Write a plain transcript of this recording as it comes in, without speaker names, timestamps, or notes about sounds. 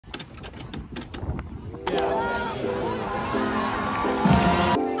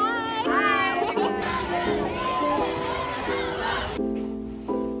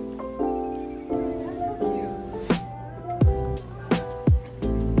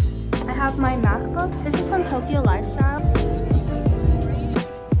have my MacBook. This is from Tokyo Lifestyle.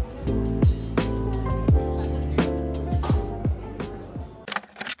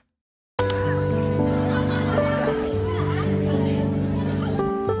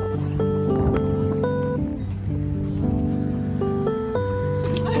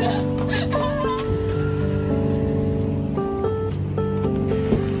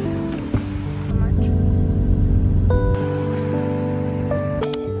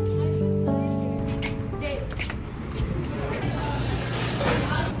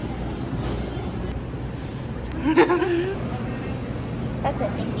 That's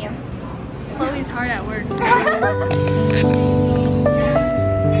it, thank you. Chloe's hard at work.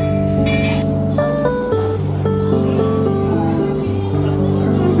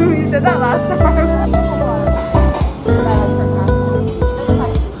 You said that last time.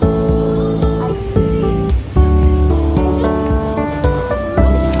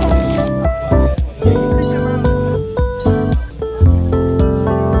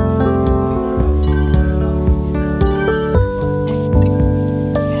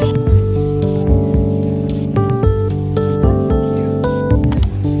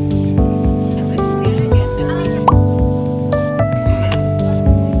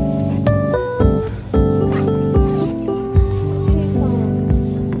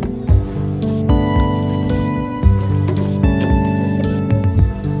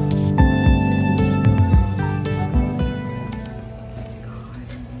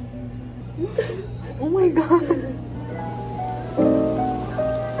 Oh my god.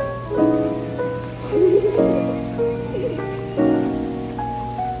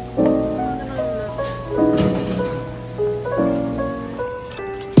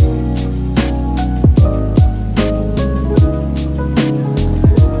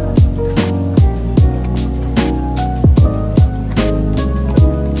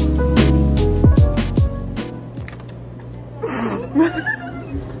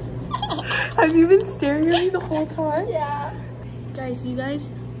 Have you been staring at me the whole time? Yeah. Guys, you guys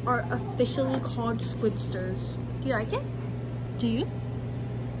are officially called squidsters. Do you like it? Do you?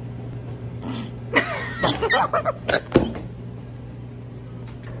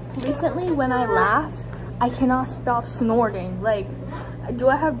 Recently, when I laugh, I cannot stop snorting. Like, do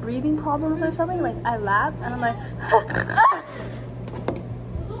I have breathing problems or something? Like, I laugh and I'm like,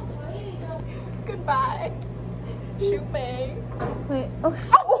 Goodbye. Shoot me. wait, oh,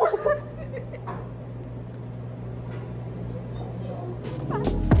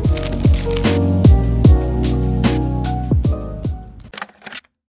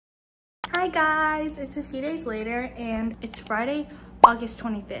 Hi guys, it's a few days later and it's Friday, August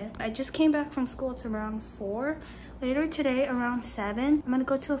 25th. I just came back from school. It's around 4. Later today, around 7, I'm gonna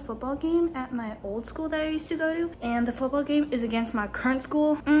go to a football game at my old school that I used to go to. And the football game is against my current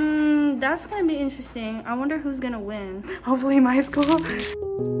school. That's gonna be interesting. I wonder who's gonna win. Hopefully my school.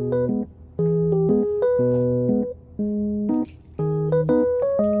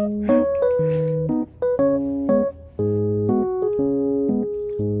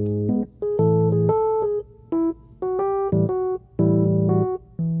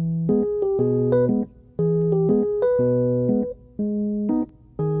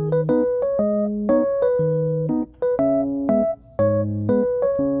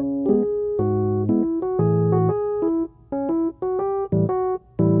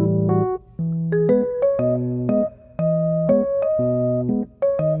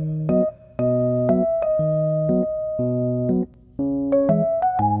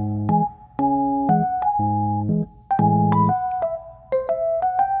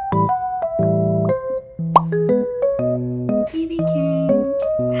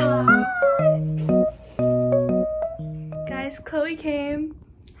 Chloe came.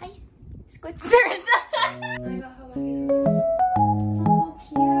 Hi, squidsters. I got her like this. This is so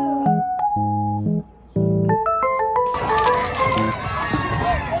cute.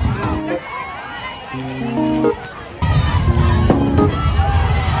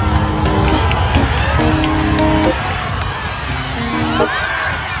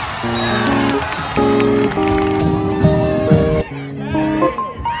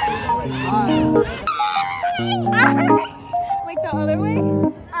 Like the other way?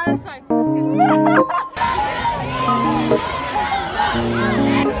 That's fine. That's good.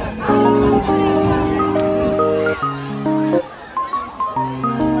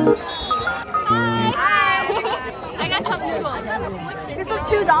 I got chopped noodles. This is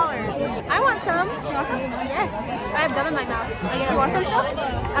 $2. I want some. You want some? Yes. I have gum in my mouth. You want some stuff?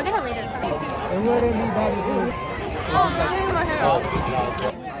 I'll get it later. Oh,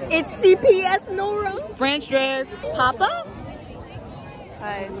 it's CPS no wrong. French dress. Papa?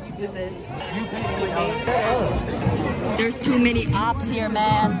 Hi, who's this? Squedney. There's too many ops here,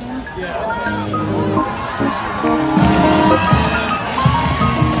 man.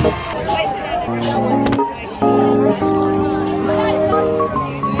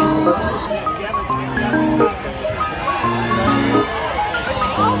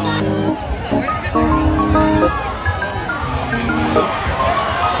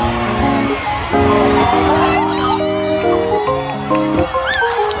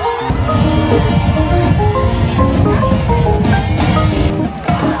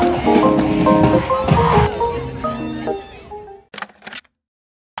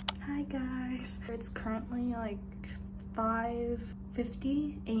 Hi guys, it's currently like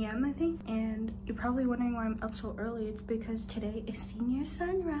 5:50 a.m. I think, and you're probably wondering why I'm up so early. It's because today is senior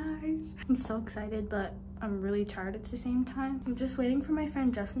sunrise. I'm so excited, but I'm really tired at the same time. I'm just waiting for my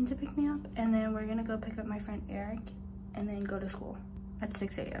friend Justin to pick me up, and then we're gonna go pick up my friend Eric and then go to school at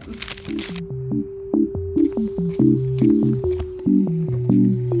 6 a.m.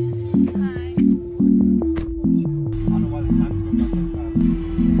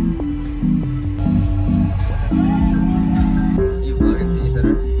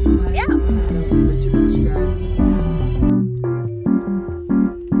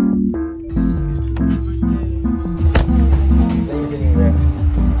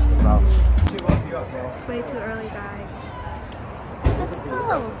 Way too early, guys. Let's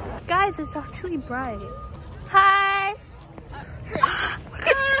go. Guys, it's actually bright. Hi.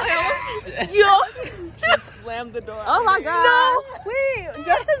 Yo. She slammed the door. Oh my god. No. Wait.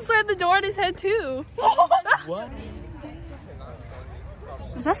 Justin slammed the door on his head too. What?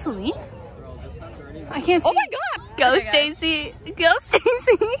 Is that Celine? I can't see. Oh my god. Go, Okay, Stacy. Go,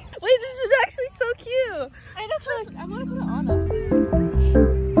 Stacy. Wait, this is actually so cute. I know. I want to put it on us.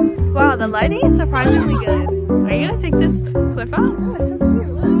 Wow, the lighting is surprisingly good. Are you gonna take this clip out? Oh, it's so cute.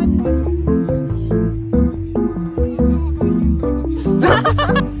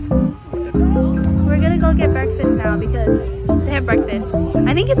 We're gonna go get breakfast now because they have breakfast.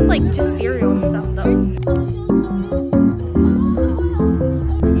 I think it's like just cereal and stuff though.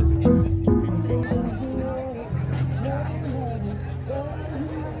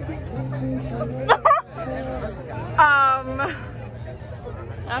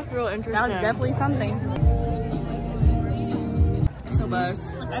 That's real interesting. That was definitely something. So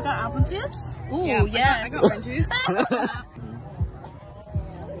buzz. Look, I got apple juice. Ooh, Yeah, yes. I got orange juice.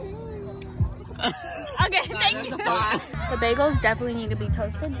 Okay, thank you. The bagels definitely need to be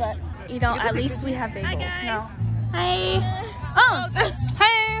toasted, but you know, at least we have bagels. Hi, No. Hi. Oh,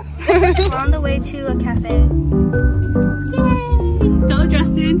 hey. We're on the way to a cafe. Yay! Go,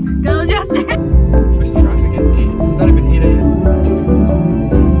 Justin. Go, Justin. There's traffic at 8. It's not even 8 a.m.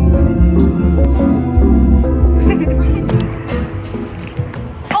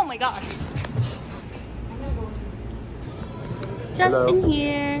 Oh my gosh. Justin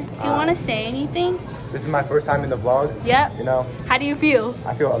here. Do you want to say anything? This is my first time in the vlog. Yep. You know, How do you feel?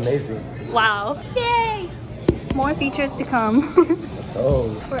 I feel amazing. Wow. Yay! More features to come. Let's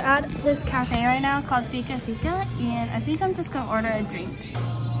go. We're at this cafe right now called Fika Fika, and I think I'm just gonna order a drink.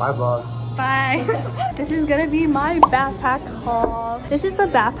 My vlog. Bye. This is gonna be my backpack haul. This is the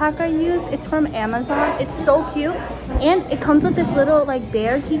backpack I use. It's from Amazon. It's so cute, and it comes with this little like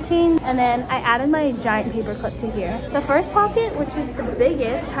bear keychain, and then I added my giant paper clip to here. The first pocket, which is the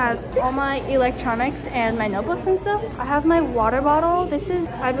biggest, has all my electronics and my notebooks and stuff. I have my water bottle. This is,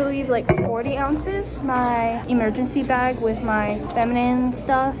 I believe, like 40 ounces. My emergency bag with my feminine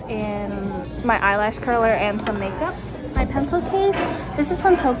stuff and my eyelash curler and some makeup. My pencil case, this is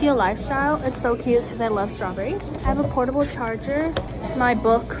from Tokyo Lifestyle. It's so cute because I love strawberries. I have a portable charger, my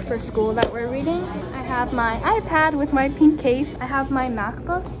book for school that we're reading. I have my iPad with my pink case. I have my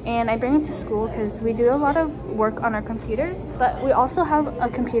MacBook, and I bring it to school because we do a lot of work on our computers. But we also have a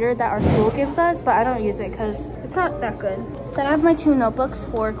computer that our school gives us, but I don't use it because it's not that good. Then I have my 2 notebooks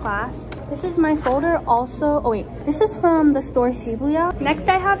for class. This is my folder also. Oh wait, this is from the store Shibuya. Next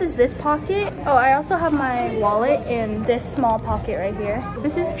I have is this pocket. Oh, I also have my wallet in this small pocket right here.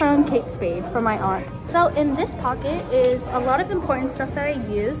 This is from Kate Spade for my aunt. So in this pocket is a lot of important stuff that I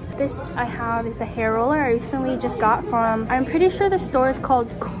use. This I have is a hair roller I recently just got from, I'm pretty sure the store is called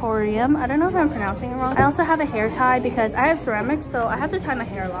Corium. I don't know if I'm pronouncing it wrong. I also have a hair tie because I have ceramics, so I have to tie my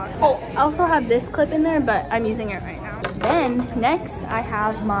hair a lot. Oh, I also have this clip in there, but I'm using it right now. Then next I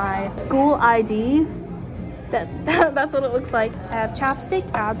have my school ID. That's what it looks like. I have chapstick,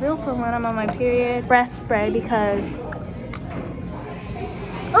 Advil for when I'm on my period, breath spray because,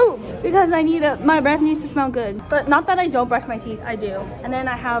 oh, because I need my breath needs to smell good. But not that I don't brush my teeth, I do. And then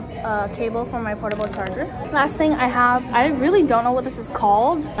I have a cable for my portable charger. Last thing I have, I really don't know what this is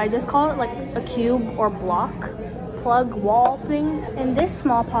called. I just call it like a cube or block plug wall thing. In this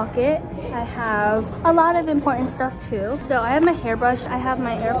small pocket, I have a lot of important stuff too. So I have my hairbrush, I have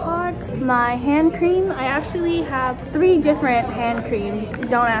my AirPods, my hand cream. I actually have 3 different hand creams.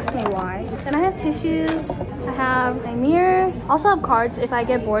 Don't ask me why. Then I have tissues. I have a mirror. Also have cards if I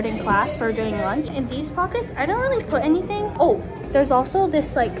get bored in class or during lunch. In these pockets, I don't really put anything. Oh, there's also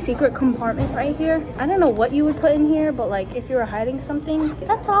this like secret compartment right here. I don't know what you would put in here, but like if you were hiding something.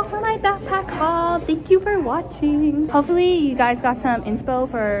 That's all for my backpack haul. Thank you for watching. Hopefully you guys got some inspo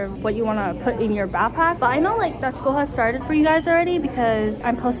for what you want to put in your backpack. But I know like that school has started for you guys already because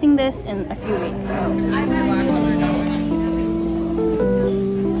I'm posting this in a few weeks. So.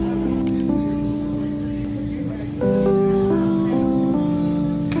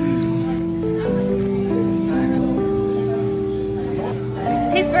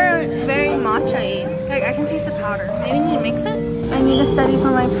 Tastes very matcha-y. Like I can taste the powder. Maybe I need to mix it. I need to study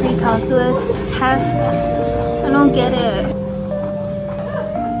for my pre-calculus test. I don't get it.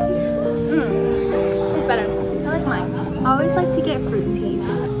 It's better. I like mine. I always like to get fruit tea.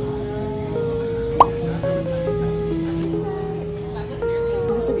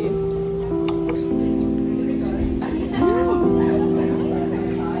 Just a view.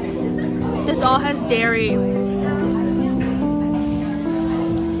 This all has dairy.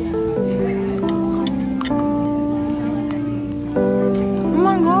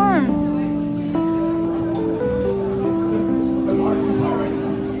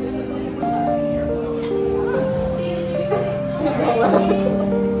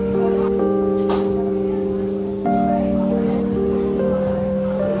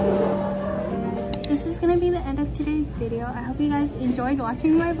 This is gonna be the end of today's video. I hope you guys enjoyed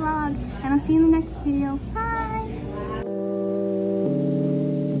watching my vlog, and I'll see you in the next video. Bye!